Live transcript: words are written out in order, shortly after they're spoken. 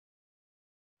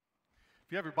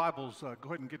If you have your Bibles, go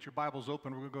ahead and get your Bibles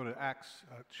open. We're going to go to Acts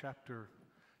chapter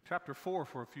 4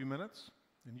 for a few minutes.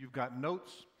 And you've got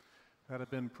notes that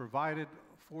have been provided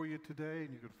for you today,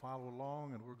 and you can follow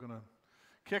along. And we're going to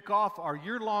kick off our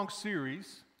year-long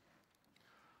series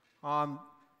on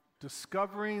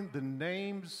discovering the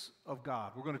names of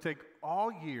God. We're going to take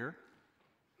all year,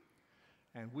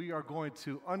 and we are going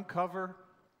to uncover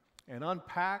and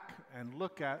unpack and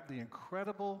look at the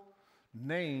incredible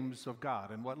names of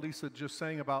God. And what Lisa just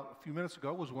sang about a few minutes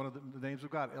ago was one of the names of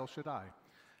God, El Shaddai.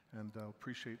 And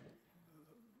appreciate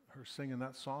her singing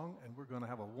that song, and we're going to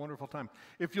have a wonderful time.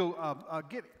 If you'll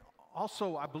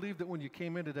also, I believe that when you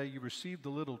came in today, you received a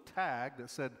little tag that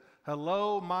said,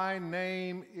 "Hello, my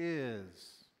name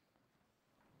is."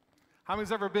 How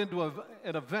many's ever been to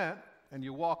an event and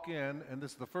you walk in and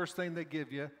this is the first thing they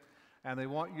give you, and they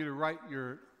want you to write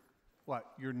your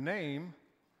name,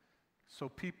 so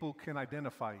people can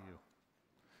identify you,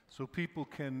 so people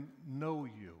can know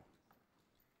you.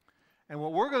 And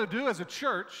what we're going to do as a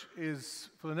church is,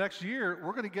 for the next year,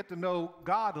 we're going to get to know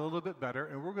God a little bit better,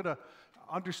 and we're going to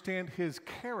understand His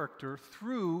character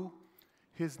through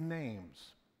His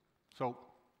names. So,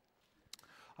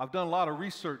 I've done a lot of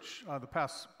research the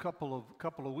past couple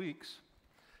of weeks,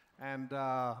 and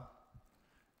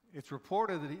it's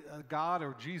reported that God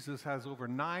or Jesus has over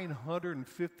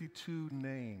 952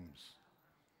 names.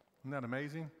 Isn't that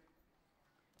amazing?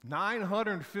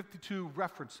 952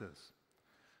 references.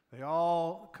 They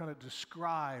all kind of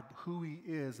describe who He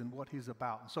is and what He's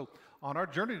about. And so on our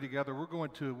journey together, we're going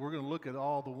to look at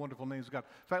all the wonderful names of God.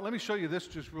 In fact, let me show you this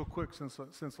just real quick since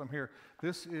I'm here.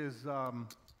 This is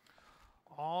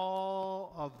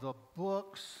all of the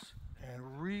books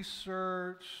and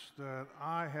research that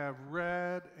I have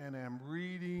read and am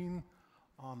reading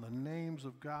on the names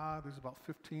of God. There's about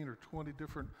 15 or 20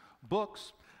 different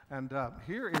books. And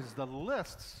here is the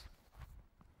lists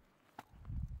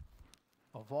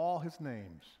of all His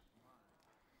names.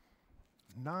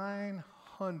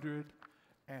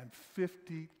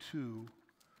 952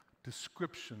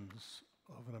 descriptions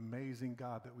of an amazing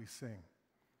God that we sing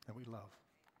and we love.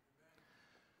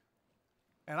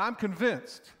 And I'm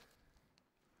convinced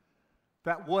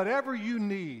that whatever you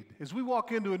need, as we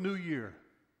walk into a new year,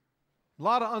 a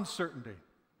lot of uncertainty,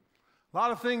 a lot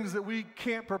of things that we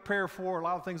can't prepare for, a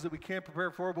lot of things that we can't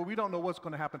prepare for, but we don't know what's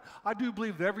going to happen. I do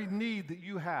believe that every need that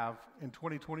you have in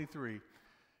 2023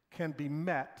 can be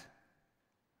met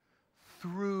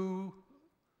through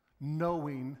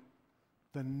knowing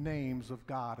the names of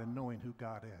God and knowing who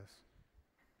God is.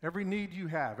 Every need you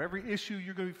have, every issue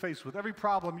you're going to be faced with, every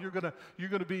problem you're going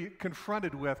to be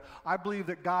confronted with, I believe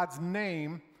that God's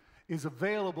name is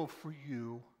available for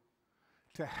you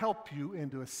to help you and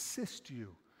to assist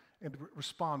you and to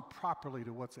respond properly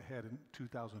to what's ahead in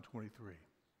 2023.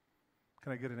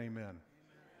 Can I get an amen? Amen.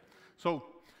 So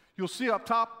you'll see up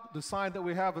top the sign that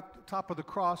we have at the top of the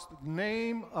cross,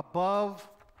 name above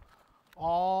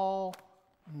all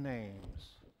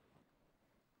names.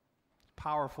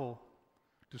 Powerful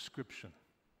description.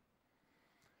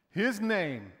 His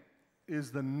name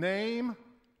is the name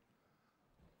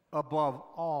above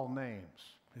all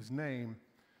names. His name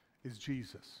is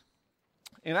Jesus.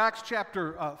 In Acts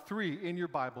chapter 3 in your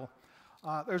Bible,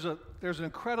 there's an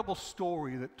incredible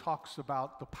story that talks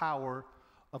about the power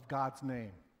of God's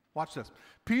name. Watch this.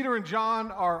 Peter and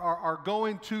John are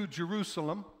going to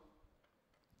Jerusalem,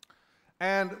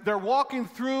 and they're walking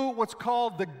through what's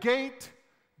called the Gate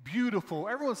Beautiful.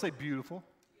 Everyone say beautiful.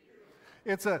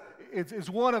 It's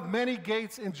one of many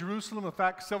gates in Jerusalem. In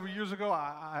fact, several years ago,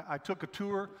 I took a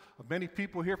tour of many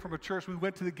people here from a church. We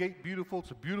went to the Gate Beautiful. It's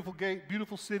a beautiful gate,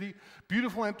 beautiful city,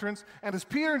 beautiful entrance. And as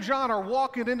Peter and John are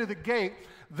walking into the gate,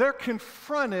 they're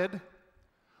confronted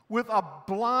with a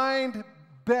blind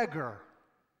beggar.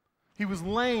 He was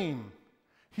lame.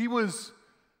 He was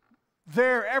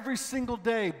there every single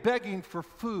day begging for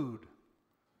food.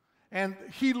 And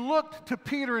he looked to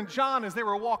Peter and John as they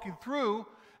were walking through,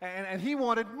 and he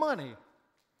wanted money.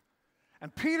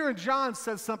 And Peter and John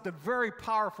said something very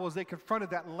powerful as they confronted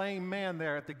that lame man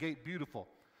there at the Gate Beautiful.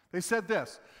 They said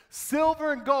this,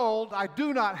 "Silver and gold I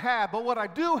do not have, but what I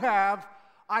do have,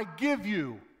 I give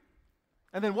you."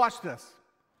 And then watch this.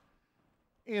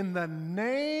 "In the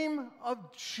name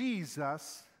of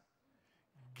Jesus,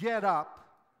 get up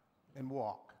and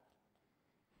walk."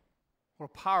 What a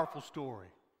powerful story.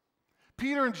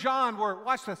 Peter and John were,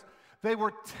 watch this, they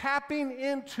were tapping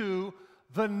into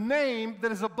the name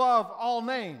that is above all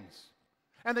names.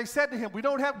 And they said to him, "We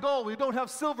don't have gold, we don't have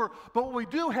silver, but what we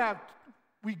do have,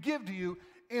 we give to you.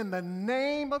 In the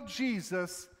name of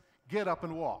Jesus, get up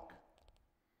and walk."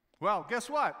 Well, guess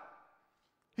what?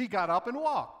 He got up and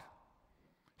walked.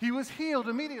 He was healed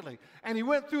immediately. And he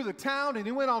went through the town, and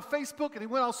he went on Facebook, and he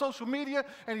went on social media,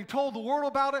 and he told the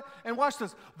world about it. And watch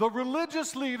this. The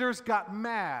religious leaders got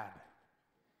mad.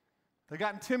 They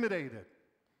got intimidated.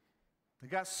 They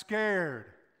got scared.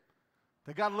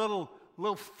 They got a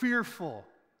little fearful.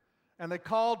 And they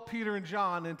called Peter and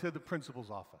John into the principal's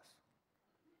office.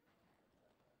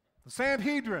 The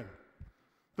Sanhedrin,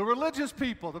 the religious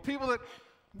people, the people that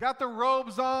got the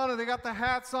robes on, and they got the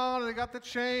hats on, and they got the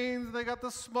chains, and they got the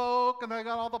smoke, and they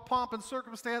got all the pomp and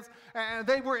circumstance, and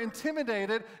they were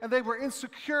intimidated, and they were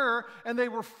insecure, and they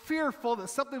were fearful that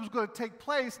something was going to take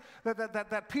place,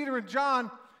 that Peter and John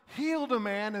healed a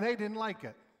man, and they didn't like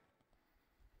it.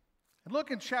 And look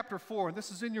in chapter 4, and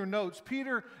this is in your notes.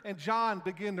 Peter and John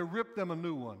begin to rip them a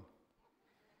new one.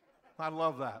 I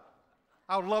love that.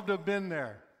 I would love to have been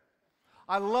there.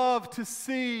 I love to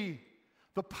see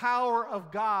the power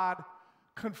of God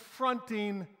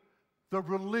confronting the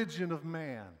religion of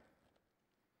man.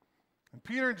 And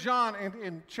Peter and John,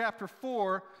 in chapter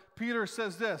 4, Peter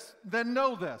says this, "Then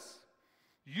know this,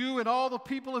 you and all the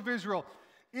people of Israel,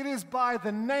 it is by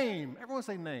the name," everyone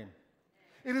say name,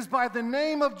 "it is by the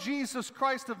name of Jesus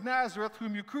Christ of Nazareth,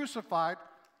 whom you crucified,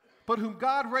 but whom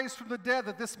God raised from the dead,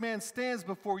 that this man stands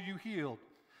before you healed.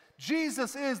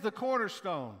 Jesus is the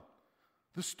cornerstone.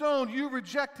 The stone you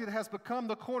rejected has become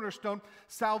the cornerstone.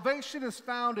 Salvation is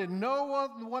found in no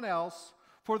one else,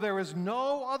 for there is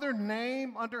no other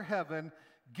name under heaven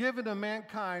given to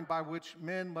mankind by which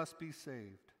men must be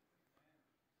saved."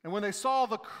 And when they saw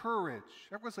the courage,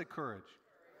 everyone say courage,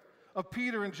 of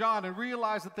Peter and John, and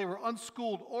realized that they were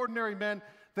unschooled, ordinary men,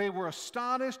 they were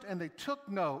astonished, and they took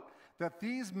note that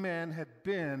these men had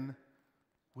been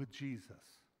with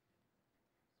Jesus.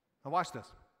 Now watch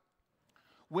this.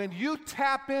 When you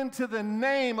tap into the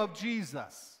name of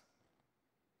Jesus,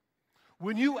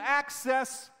 when you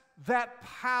access that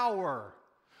power,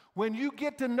 when you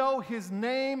get to know his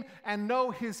name and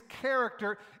know his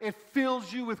character, it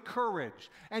fills you with courage.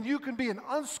 And you can be an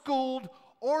unschooled,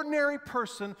 ordinary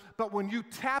person, but when you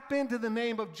tap into the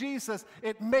name of Jesus,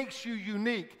 it makes you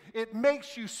unique. It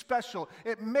makes you special.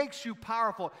 It makes you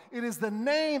powerful. It is the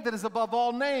name that is above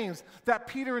all names that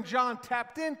Peter and John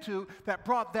tapped into that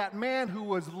brought that man who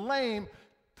was lame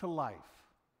to life.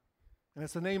 And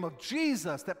it's the name of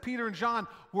Jesus that Peter and John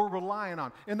were relying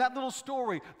on. In that little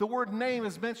story, the word name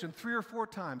is mentioned 3 or 4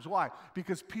 times. Why?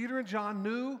 Because Peter and John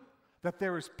knew that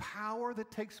there is power that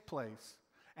takes place,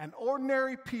 and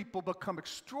ordinary people become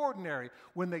extraordinary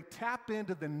when they tap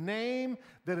into the name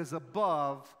that is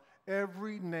above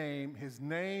every name. His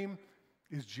name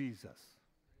is Jesus.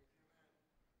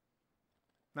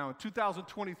 Now, in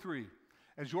 2023,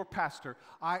 as your pastor,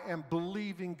 I am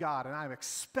believing God, and I'm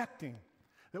expecting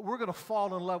that we're going to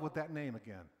fall in love with that name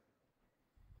again.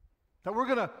 That we're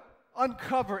going to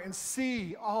uncover and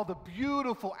see all the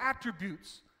beautiful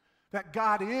attributes that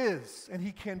God is and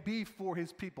he can be for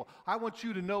his people. I want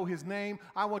you to know his name.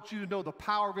 I want you to know the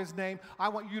power of his name. I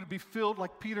want you to be filled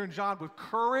like Peter and John with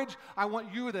courage. I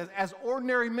want you as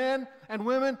ordinary men and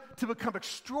women to become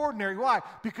extraordinary. Why?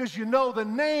 Because you know the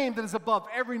name that is above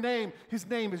every name. His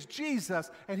name is Jesus,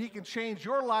 and he can change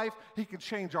your life. He can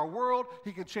change our world.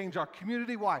 He can change our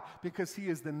community. Why? Because he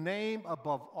is the name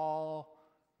above all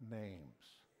names.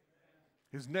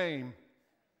 His name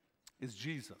is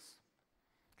Jesus.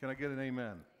 Can I get an amen?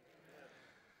 Amen?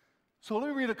 So let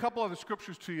me read a couple other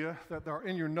scriptures to you that are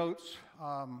in your notes.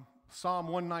 Psalm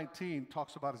 119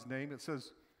 talks about his name. It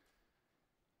says,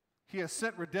 he has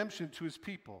sent redemption to his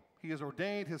people. He has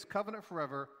ordained his covenant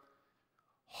forever.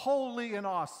 Holy and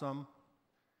awesome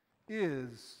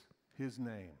is his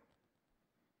name.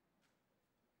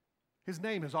 His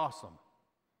name is awesome.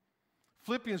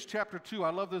 Philippians chapter 2,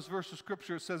 I love this verse of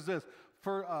scripture. It says this,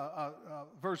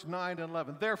 verse 9 and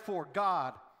 11. Therefore,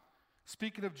 God,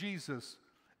 speaking of Jesus,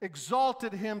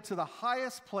 exalted him to the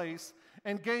highest place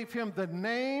and gave him the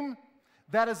name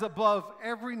that is above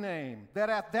every name, that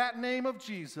at that name of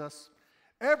Jesus,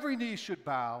 every knee should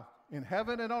bow in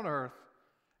heaven and on earth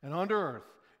and under earth,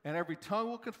 and every tongue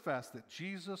will confess that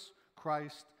Jesus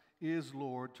Christ is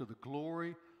Lord, to the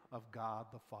glory of God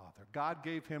the Father. God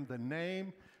gave him the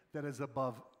name that is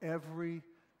above every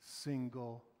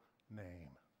single name.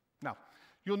 Now,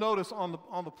 you'll notice on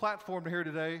the platform here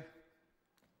today,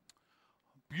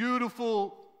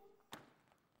 beautiful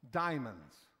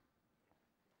diamonds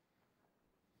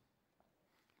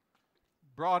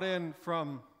brought in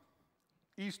from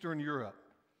Eastern Europe,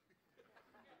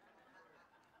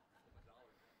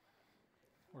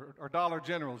 or Dollar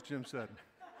General, as Jim said.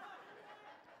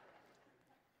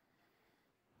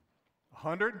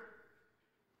 100,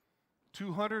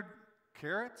 200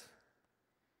 carats,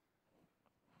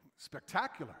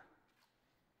 spectacular.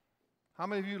 How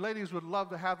many of you ladies would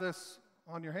love to have this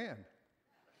on your hand?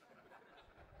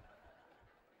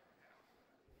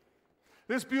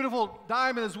 This beautiful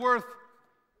diamond is worth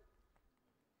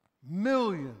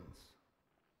millions.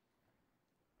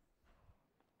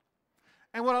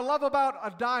 And what I love about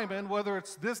a diamond, whether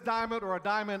it's this diamond or a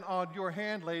diamond on your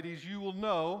hand, ladies, you will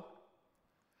know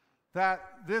that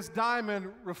this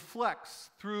diamond reflects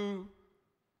through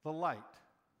the light.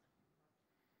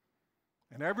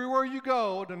 And everywhere you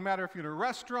go, doesn't matter if you're in a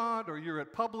restaurant or you're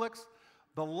at Publix,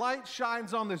 the light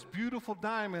shines on this beautiful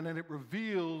diamond and it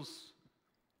reveals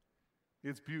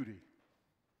its beauty.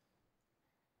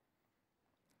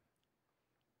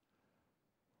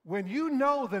 When you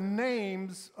know the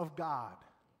names of God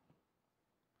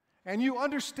and you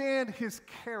understand His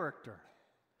character,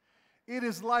 it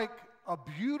is like a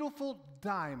beautiful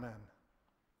diamond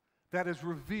that is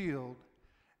revealed,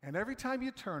 and every time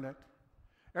you turn it,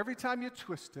 every time you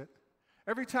twist it,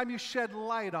 every time you shed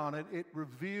light on it, it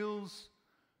reveals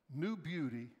new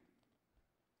beauty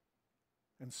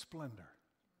and splendor.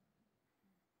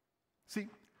 See,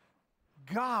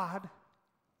 God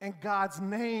and God's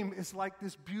name is like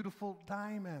this beautiful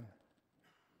diamond.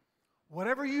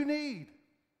 Whatever you need,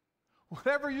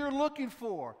 whatever you're looking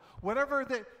for, whatever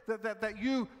that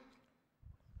you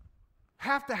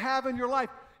have to have in your life,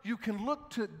 you can look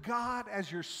to God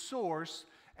as your source,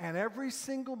 and every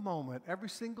single moment, every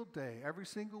single day, every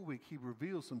single week, He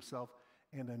reveals Himself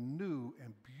in a new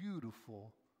and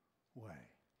beautiful way.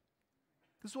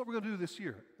 This is what we're going to do this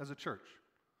year as a church.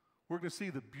 We're going to see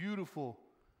the beautiful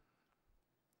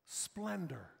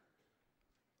splendor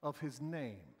of His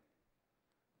name.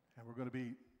 And we're going to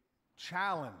be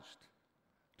challenged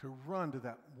to run to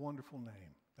that wonderful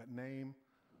name, that name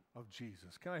of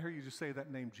Jesus. Can I hear you just say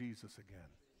that name, Jesus,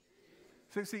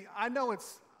 again? See, I know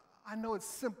it's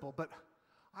simple, but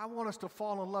I want us to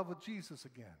fall in love with Jesus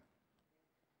again.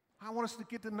 I want us to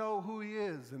get to know who He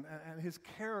is and His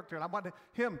character. And I want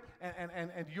Him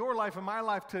and your life and my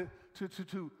life to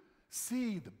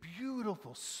see the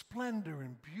beautiful splendor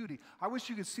and beauty. I wish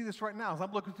you could see this right now. As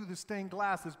I'm looking through this stained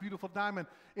glass, this beautiful diamond,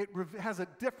 it has a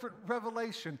different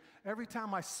revelation every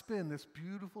time I spin this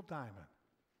beautiful diamond.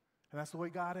 And that's the way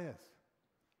God is.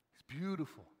 He's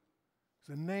beautiful.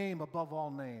 He's a name above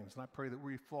all names. And I pray that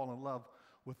we fall in love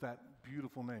with that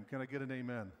beautiful name. Can I get an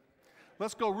amen?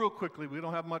 Let's go real quickly. We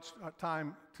don't have much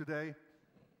time today.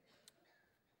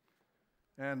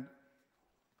 And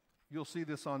you'll see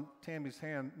this on Tammy's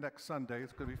hand next Sunday.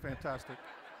 It's going to be fantastic.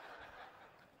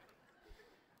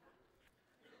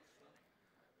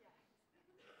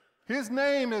 His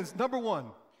name is, number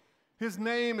one, His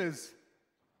name is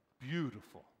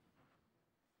beautiful.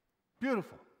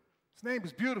 Beautiful. His name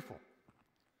is beautiful.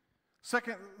 2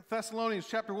 Thessalonians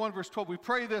chapter 1, verse 12, we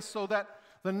pray this so that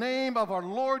the name of our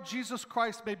Lord Jesus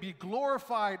Christ may be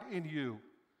glorified in you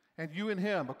and you in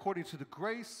Him, according to the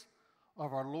grace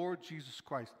of our Lord Jesus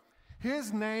Christ.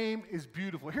 His name is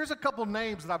beautiful. Here's a couple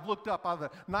names that I've looked up out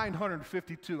of the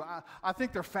 952. I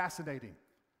think they're fascinating.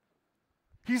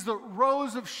 He's the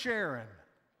Rose of Sharon.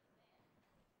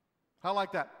 I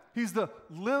like that. He's the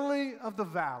Lily of the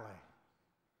Valley.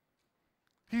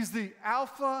 He's the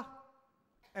Alpha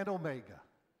and Omega.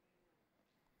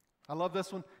 I love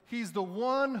this one. He's the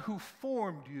one who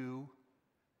formed you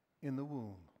in the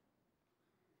womb.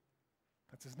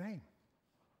 That's His name.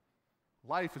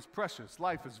 Life is precious.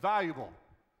 Life is valuable.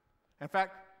 In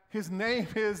fact, His name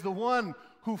is the one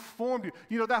who formed you.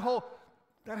 You know,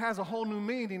 that has a whole new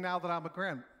meaning now that I'm a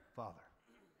grandfather.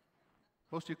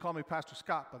 Most of you call me Pastor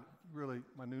Scott, but really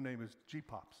my new name is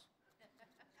G-Pops.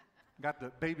 Got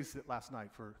to babysit last night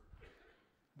for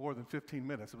more than 15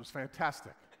 minutes. It was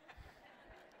fantastic.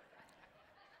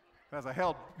 As I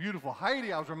held beautiful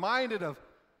Heidi, I was reminded of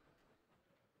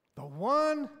the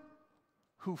one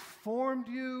who formed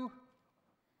you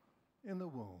in the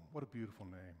womb. What a beautiful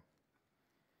name.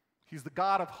 He's the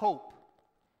God of hope.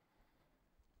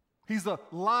 He's the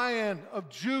Lion of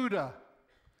Judah.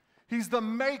 He's the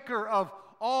maker of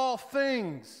all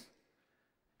things.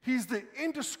 He's the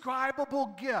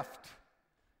indescribable gift.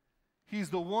 He's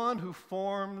the one who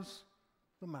forms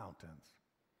the mountains.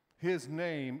 His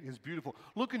name is beautiful.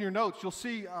 Look in your notes. You'll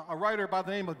see a writer by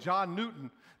the name of John Newton.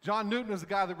 John Newton is the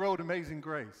guy that wrote Amazing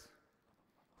Grace.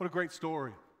 What a great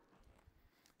story.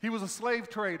 He was a slave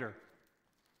trader.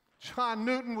 John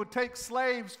Newton would take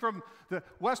slaves from the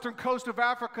western coast of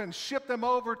Africa and ship them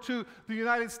over to the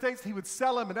United States. He would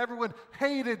sell them, and everyone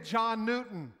hated John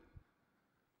Newton.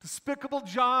 Despicable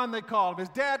John, they called him. His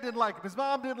dad didn't like him. His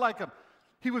mom didn't like him.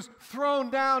 He was thrown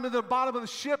down to the bottom of the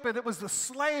ship, and it was the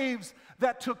slaves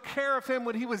that took care of him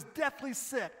when he was deathly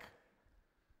sick.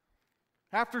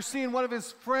 After seeing one of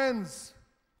his friends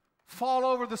fall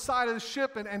over the side of the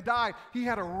ship and die, he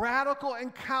had a radical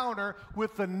encounter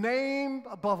with the name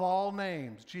above all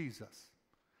names, Jesus.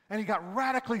 And he got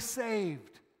radically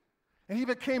saved. And he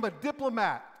became a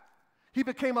diplomat. He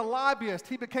became a lobbyist.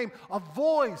 He became a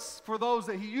voice for those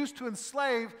that he used to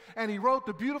enslave. And he wrote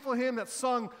the beautiful hymn that's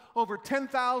sung over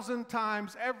 10,000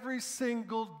 times every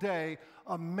single day,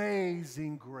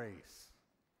 Amazing Grace.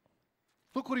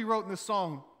 Look what he wrote in this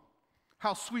song,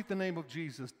 How Sweet the Name of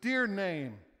Jesus. Dear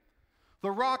name,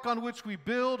 the rock on which we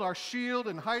build our shield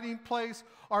and hiding place,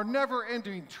 our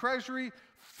never-ending treasury,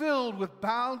 filled with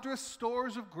boundless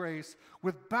stores of grace,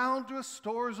 with boundless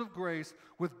stores of grace,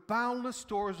 with boundless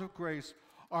stores of grace,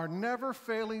 our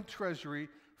never-failing treasury,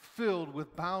 filled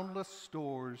with boundless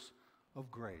stores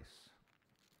of grace.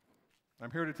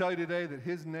 I'm here to tell you today that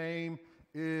his name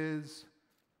is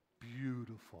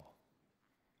beautiful.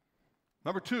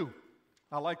 Number two,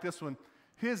 I like this one.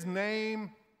 His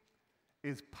name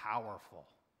is powerful.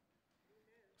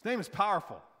 His name is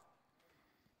powerful.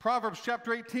 Proverbs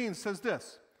chapter 18 says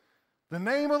this, the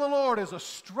name of the Lord is a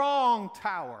strong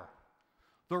tower.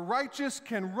 The righteous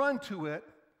can run to it,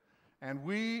 and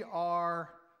we are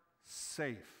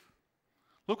safe.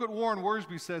 Look what Warren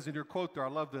Wiersbe says in your quote there. I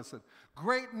love this.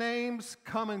 Great names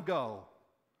come and go,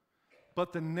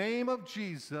 but the name of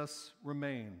Jesus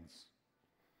remains.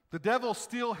 The devil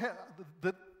still hates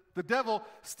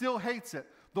it.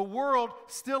 The world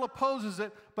still opposes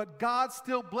it, but God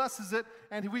still blesses it,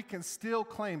 and we can still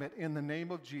claim it in the name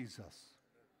of Jesus.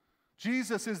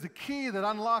 Jesus is the key that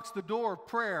unlocks the door of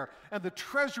prayer, and the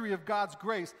treasury of God's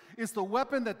grace is the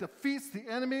weapon that defeats the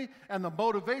enemy and the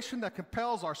motivation that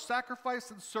compels our sacrifice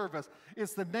and service.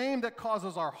 It's the name that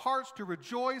causes our hearts to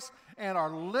rejoice and our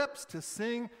lips to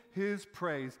sing his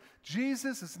praise.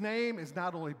 Jesus' name is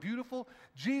not only beautiful,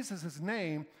 Jesus'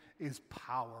 name is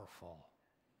powerful.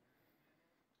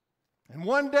 And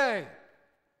one day,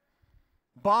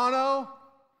 Bono,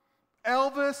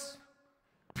 Elvis,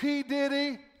 P.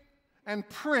 Diddy, and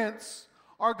Prince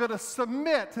are going to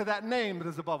submit to that name that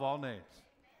is above all names.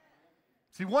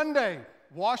 See, one day,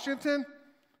 Washington,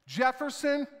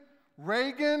 Jefferson,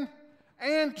 Reagan,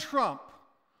 and Trump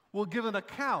will give an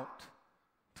account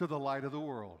to the light of the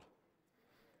world.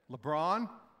 LeBron,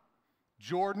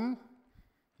 Jordan,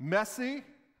 Messi,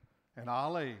 and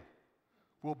Ali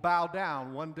will bow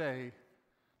down one day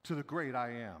to the great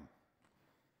I am.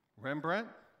 Rembrandt,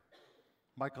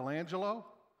 Michelangelo,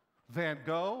 Van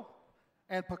Gogh,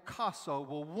 and Picasso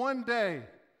will one day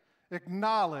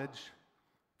acknowledge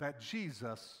that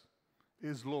Jesus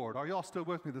is Lord. Are y'all still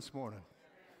with me this morning?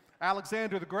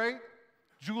 Alexander the Great,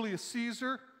 Julius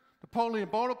Caesar, Napoleon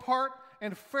Bonaparte,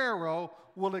 and Pharaoh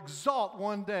will exalt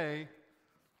one day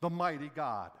the mighty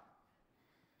God.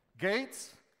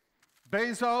 Gates,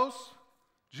 Bezos,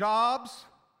 Jobs,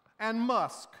 and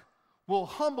Musk will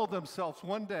humble themselves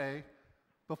one day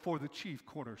before the chief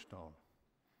cornerstone.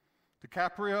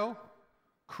 DiCaprio,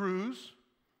 Cruz,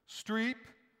 Streep,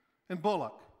 and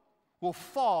Bullock will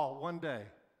fall one day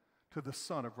to the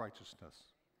Son of Righteousness.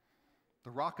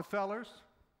 The Rockefellers,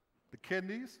 the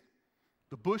Kennedys,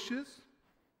 the Bushes,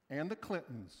 and the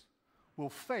Clintons will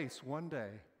face one day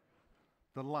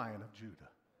the Lion of Judah.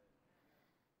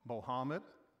 Mohammed,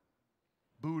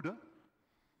 Buddha,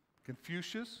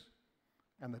 Confucius,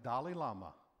 and the Dalai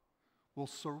Lama will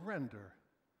surrender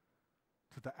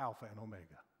to the Alpha and Omega.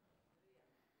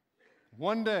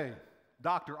 One day,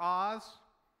 Dr. Oz,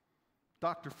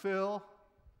 Dr. Phil,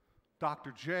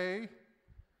 Dr. J,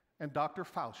 and Dr.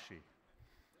 Fauci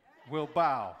will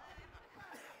bow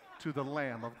to the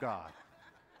Lamb of God.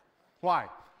 Why?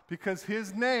 Because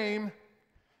his name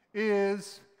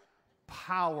is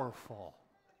powerful.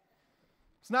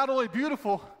 It's not only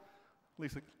beautiful,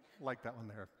 Lisa liked that one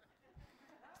there.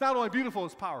 It's not only beautiful,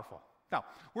 it's powerful. Now,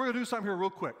 we're going to do something here real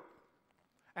quick,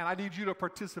 and I need you to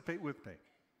participate with me.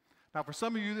 Now, for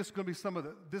some of you, this is going to be some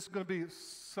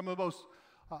of the most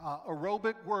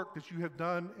aerobic work that you have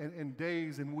done in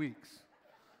days and weeks.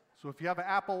 So if you have an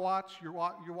Apple Watch, your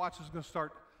watch is going to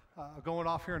start going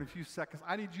off here in a few seconds.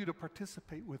 I need you to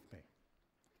participate with me.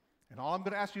 And all I'm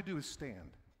going to ask you to do is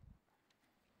stand.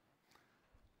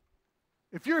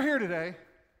 If you're here today,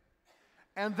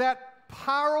 and that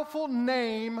powerful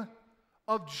name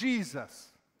of Jesus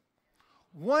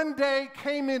one day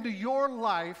came into your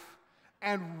life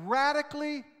and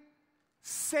radically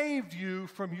saved you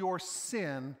from your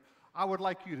sin, I would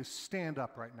like you to stand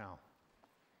up right now.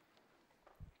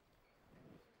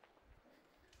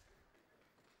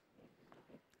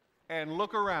 And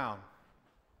look around.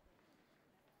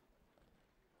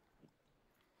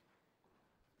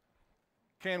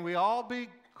 Can we all be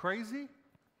crazy?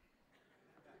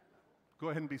 Go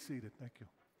ahead and be seated. Thank you.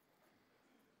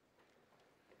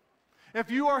 If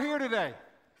you are here today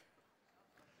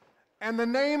and the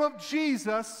name of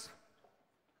Jesus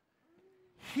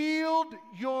healed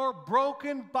your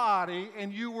broken body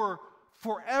and you were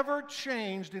forever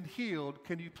changed and healed,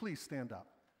 can you please stand up?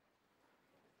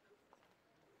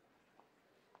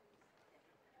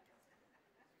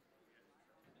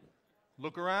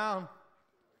 Look around.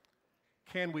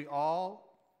 Can we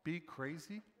all be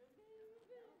crazy?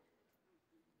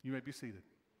 You may be seated.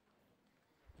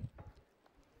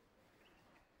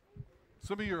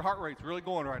 Some of your heart rate's really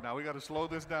going right now. We got to slow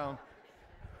this down.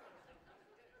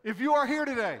 If you are here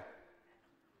today,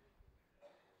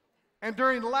 and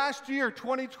during last year,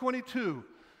 2022,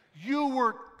 you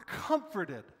were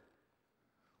comforted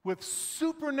with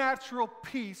supernatural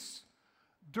peace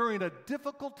during a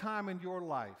difficult time in your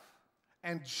life,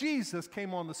 and Jesus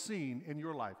came on the scene in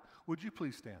your life, would you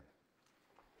please stand?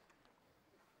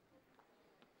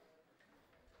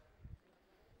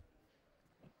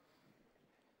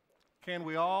 Can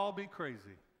we all be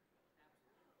crazy?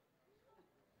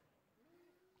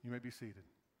 You may be seated.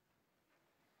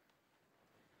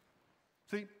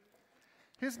 See,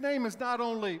 his name is not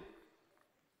only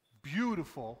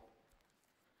beautiful,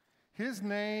 his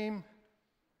name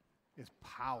is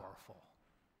powerful.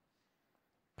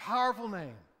 Powerful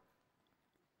name.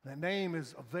 That name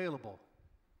is available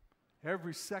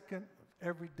every second of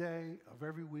every day of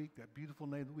every week. That beautiful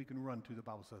name that we can run to, the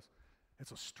Bible says.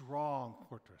 It's a strong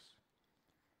fortress.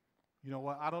 You know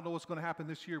what? I don't know what's going to happen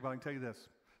this year, but I can tell you this.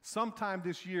 Sometime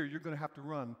this year, you're going to have to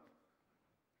run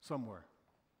somewhere.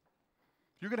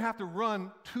 You're going to have to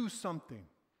run to something.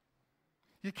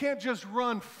 You can't just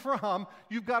run from,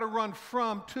 you've got to run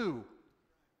from to.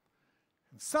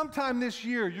 And sometime this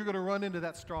year, you're going to run into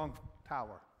that strong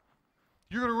tower.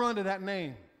 You're going to run to that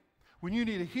name. When you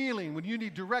need a healing, when you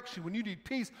need direction, when you need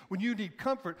peace, when you need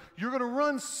comfort, you're going to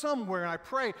run somewhere. And I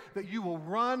pray that you will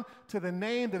run to the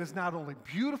name that is not only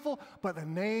beautiful, but the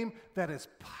name that is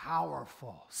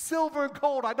powerful. Silver and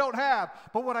gold I don't have,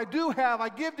 but what I do have, I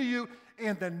give to you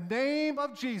in the name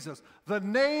of Jesus, the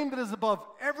name that is above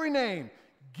every name.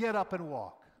 Get up and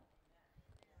walk.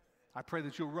 I pray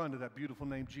that you'll run to that beautiful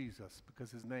name, Jesus,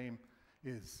 because his name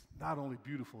is not only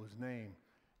beautiful, his name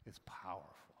is powerful.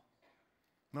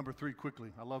 Number 3, quickly.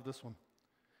 I love this one.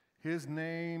 His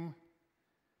name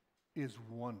is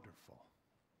wonderful.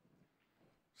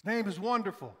 His name is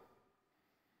wonderful.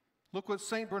 Look what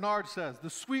St. Bernard says. The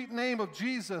sweet name of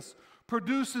Jesus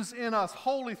produces in us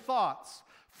holy thoughts,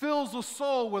 fills the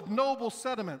soul with noble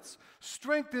sentiments,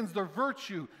 strengthens the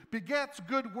virtue, begets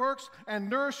good works, and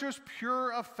nourishes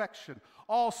pure affection.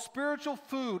 All spiritual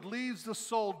food leaves the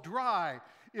soul dry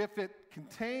if it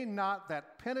contain not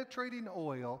that penetrating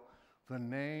oil, the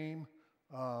name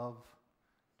of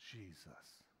Jesus.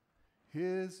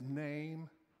 His name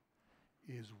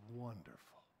is wonderful.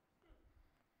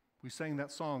 We sang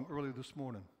that song earlier this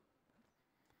morning.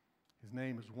 His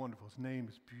name is wonderful. His name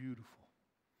is beautiful.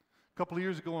 A couple of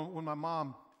years ago when my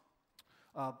mom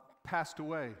passed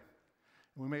away,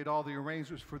 we made all the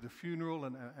arrangements for the funeral,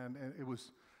 and it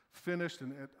was finished,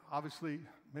 and obviously,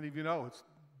 many of you know, it's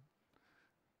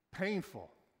painful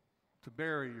to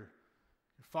bury your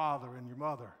father and your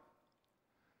mother.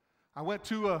 I went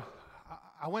to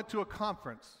a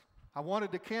conference. I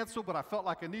wanted to cancel, but I felt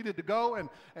like I needed to go, and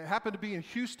it happened to be in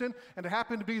Houston, and it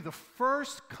happened to be the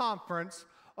first conference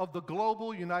of the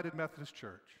Global United Methodist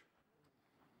Church.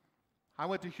 I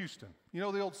went to Houston. You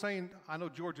know the old saying, I know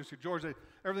Georgia's here, Georgia,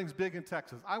 everything's big in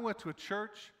Texas. I went to a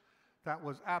church that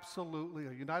was absolutely,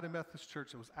 a United Methodist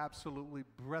church that was absolutely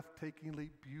breathtakingly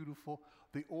beautiful.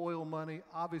 The oil money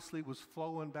obviously was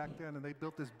flowing back then, and they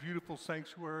built this beautiful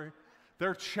sanctuary.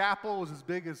 Their chapel was as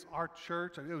big as our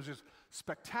church. It was just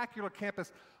spectacular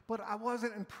campus, but I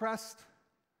wasn't impressed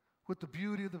with the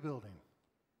beauty of the building.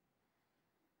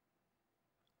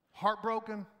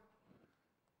 Heartbroken,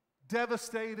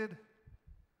 devastated,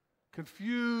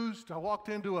 confused. I walked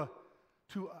into a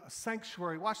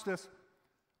sanctuary, watch this,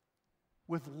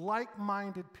 with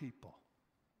like-minded people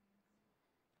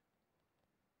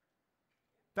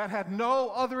that had no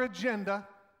other agenda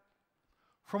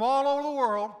from all over the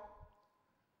world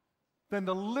than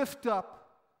to lift up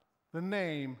the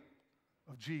name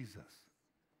of Jesus.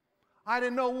 I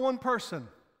didn't know one person.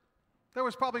 There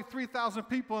was probably 3,000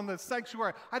 people in the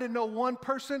sanctuary. I didn't know one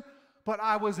person, but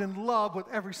I was in love with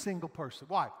every single person.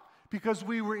 Why? Because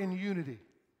we were in unity.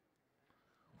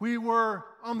 We were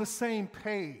on the same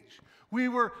page. We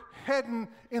were heading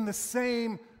in the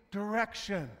same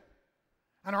direction.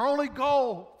 And our only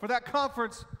goal for that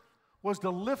conference was to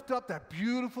lift up that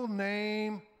beautiful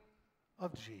name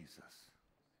of Jesus.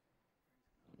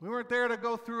 We weren't there to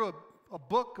go through a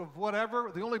book of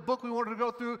whatever. The only book we wanted to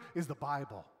go through is the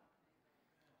Bible.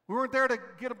 We weren't there to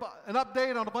get an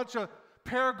update on a bunch of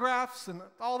paragraphs and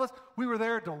all this. We were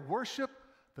there to worship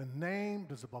the name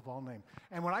that is above all names.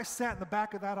 And when I sat in the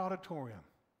back of that auditorium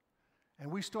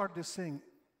and we started to sing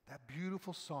that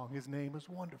beautiful song, His Name is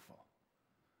Wonderful,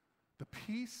 the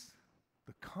peace,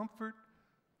 the comfort,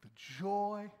 the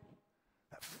joy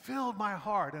that filled my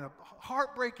heart in a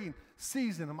heartbreaking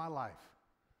season of my life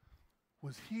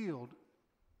was healed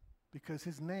because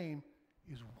His name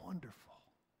is wonderful.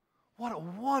 What a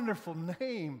wonderful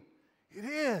name it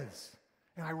is.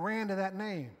 And I ran to that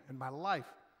name, and my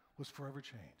life was forever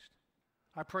changed.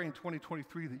 I pray in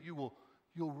 2023 that you'll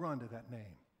run to that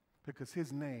name because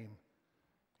His name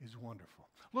is wonderful.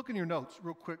 Look in your notes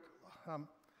real quick.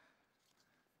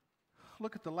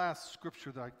 Look at the last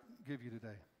scripture that I give you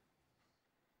today.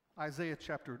 Isaiah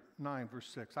chapter 9, verse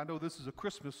 6. I know this is a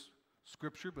Christmas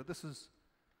scripture, but this is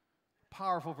a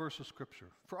powerful verse of scripture.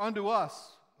 For unto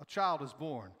us a child is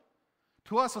born.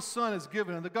 To us a son is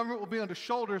given, and the government will be on his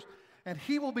shoulders, and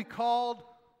He will be called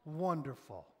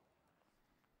Wonderful.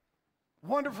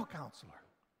 Wonderful Counselor,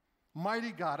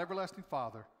 Mighty God, Everlasting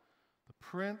Father, the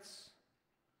Prince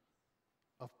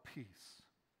of Peace.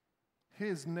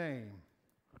 His name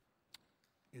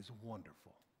is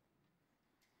wonderful.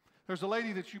 There's a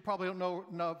lady that you probably don't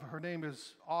know. Her name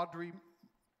is Audrey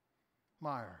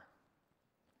Meyer.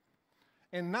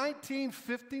 In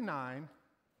 1959,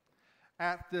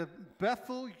 at the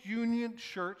Bethel Union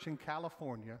Church in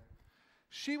California,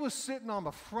 she was sitting on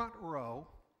the front row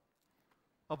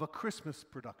of a Christmas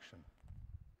production,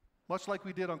 much like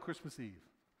we did on Christmas Eve.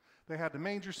 They had the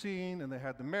manger scene, and they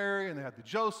had the Mary, and they had the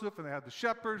Joseph, and they had the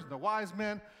shepherds and the wise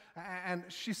men. And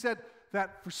she said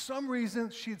that for some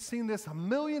reason, she had seen this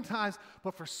 1,000,000 times,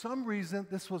 but for some reason,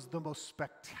 this was the most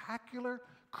spectacular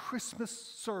Christmas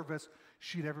service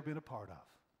she'd ever been a part of.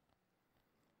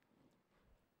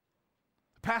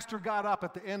 The pastor got up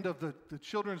at the end of the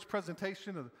children's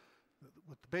presentation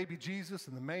with the baby Jesus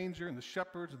and the manger and the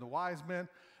shepherds and the wise men,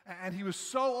 and he was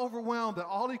so overwhelmed that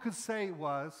all he could say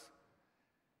was,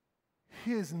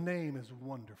 His name is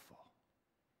wonderful.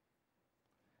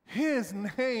 His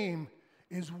name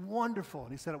is wonderful.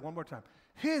 And he said it one more time.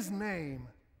 His name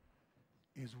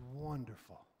is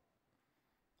wonderful.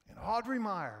 And Audrey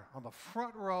Meyer, on the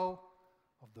front row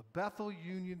of the Bethel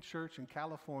Union Church in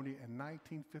California in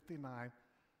 1959,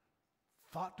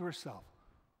 thought to herself,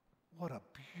 what a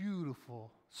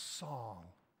beautiful song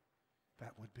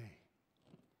that would be.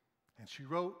 And she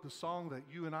wrote the song that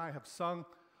you and I have sung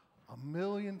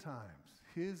 1,000,000 times.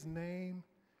 His name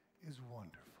is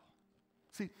wonderful.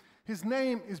 See, His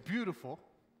name is beautiful.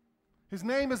 His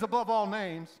name is above all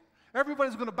names.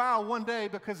 Everybody's going to bow one day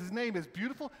because His name is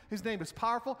beautiful, His name is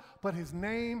powerful, but His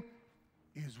name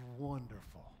is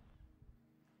wonderful.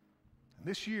 And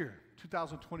this year,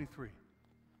 2023,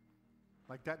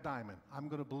 like that diamond, I'm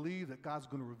going to believe that God's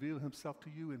going to reveal Himself to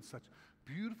you in such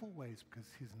beautiful ways because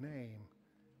His name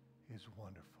is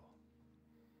wonderful.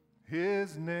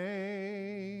 His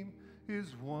name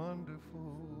is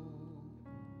wonderful.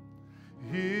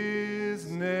 His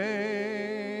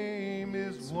name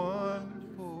is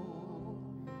wonderful.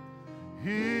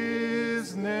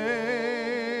 His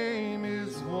name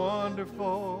is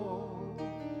wonderful.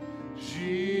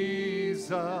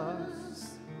 Jesus,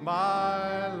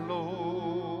 my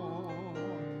Lord.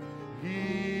 He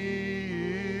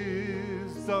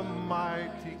is the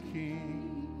mighty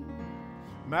King,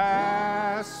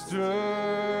 Master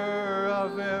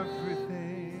of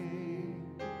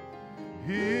everything.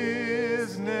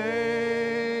 His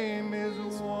name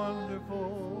is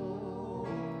wonderful.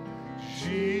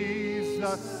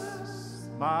 Jesus,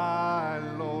 my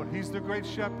Lord. He's the great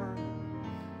shepherd.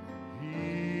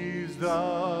 He's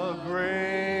the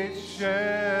great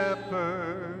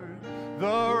shepherd,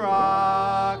 the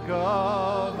rock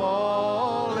of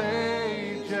all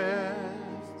ages,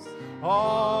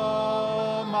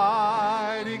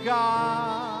 Almighty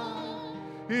God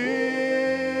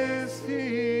is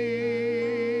He.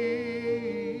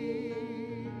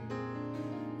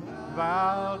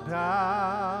 Bow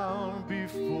down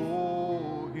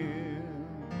before Him,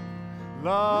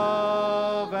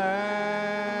 love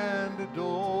and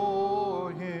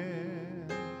adore Him.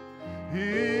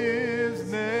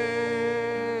 His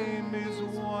name is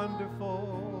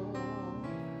wonderful.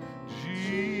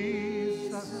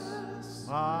 Jesus,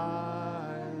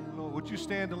 my Lord. Would you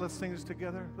stand and let's sing this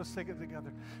together? Let's sing it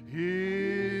together.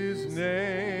 His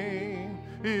name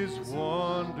is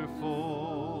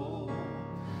wonderful.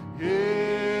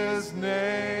 His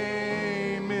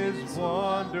name is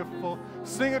wonderful.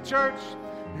 Sing it, church.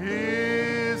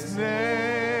 His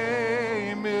name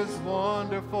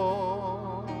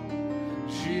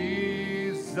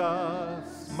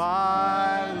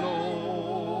my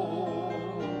Lord.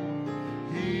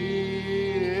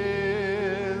 He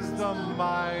is the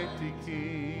mighty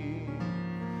King,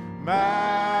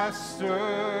 Master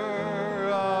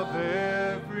of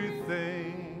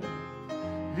everything.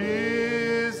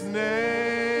 His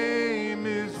name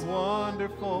is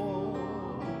wonderful,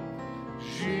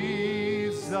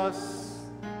 Jesus,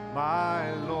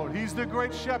 my Lord. He's the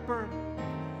great shepherd.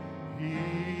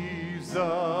 He's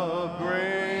the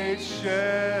great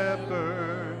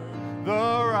shepherd, the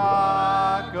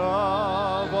rock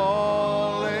of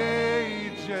all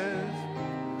ages,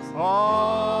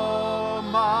 Almighty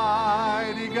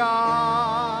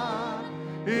God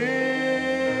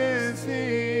is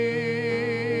He.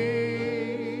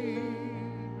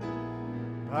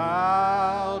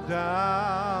 Bow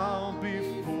down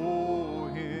before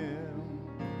Him,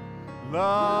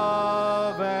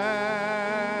 love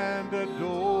and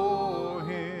adore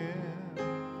Him.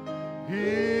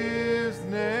 His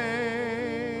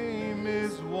name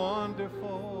is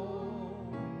wonderful,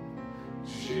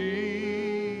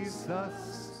 Jesus,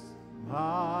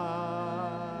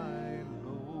 my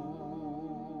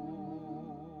Lord.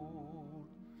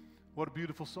 What a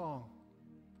beautiful song.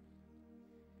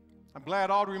 I'm glad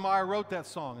Audrey Meyer wrote that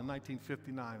song in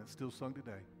 1959. It's still sung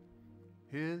today.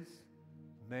 His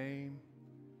name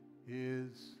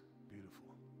is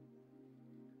beautiful.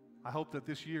 I hope that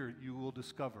this year you will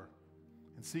discover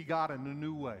and see God in a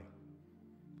new way,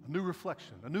 a new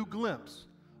reflection, a new glimpse,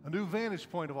 a new vantage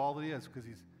point of all that He is, because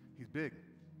He's big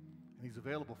and He's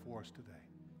available for us today.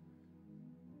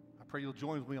 I pray you'll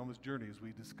join with me on this journey as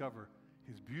we discover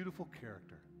His beautiful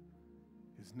character.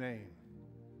 His name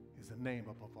is the name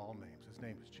above all names. His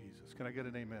name is Jesus. Can I get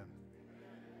an amen?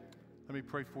 Let me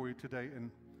pray for you today.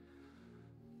 And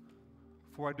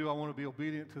before I do, I want to be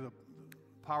obedient to the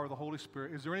power of the Holy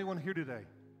Spirit. Is there anyone here today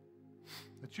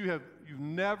that you've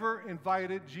never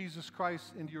invited Jesus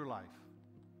Christ into your life?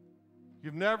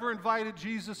 You've never invited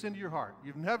Jesus into your heart.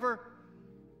 You've never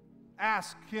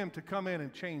asked Him to come in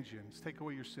and change you and take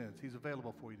away your sins. He's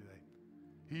available for you today.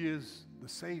 He is the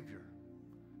Savior.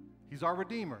 He's our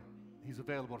Redeemer. He's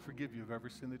available to forgive you of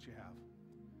every sin that you have.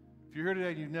 If you're here today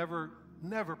and you've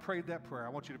never prayed that prayer, I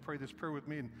want you to pray this prayer with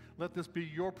me, and let this be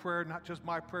your prayer, not just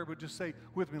my prayer, but just say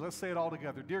with me. Let's say it all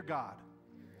together. Dear God,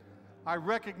 I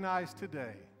recognize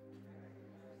today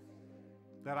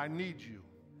that I need you.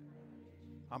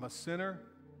 I'm a sinner.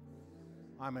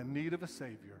 I'm in need of a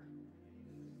Savior.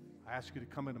 I ask you to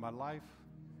come into my life,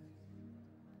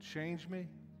 change me,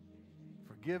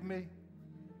 forgive me,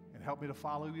 and help me to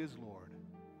follow you as Lord.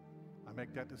 I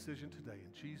make that decision today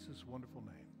in Jesus' wonderful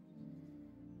name.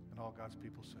 And all God's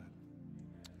people said.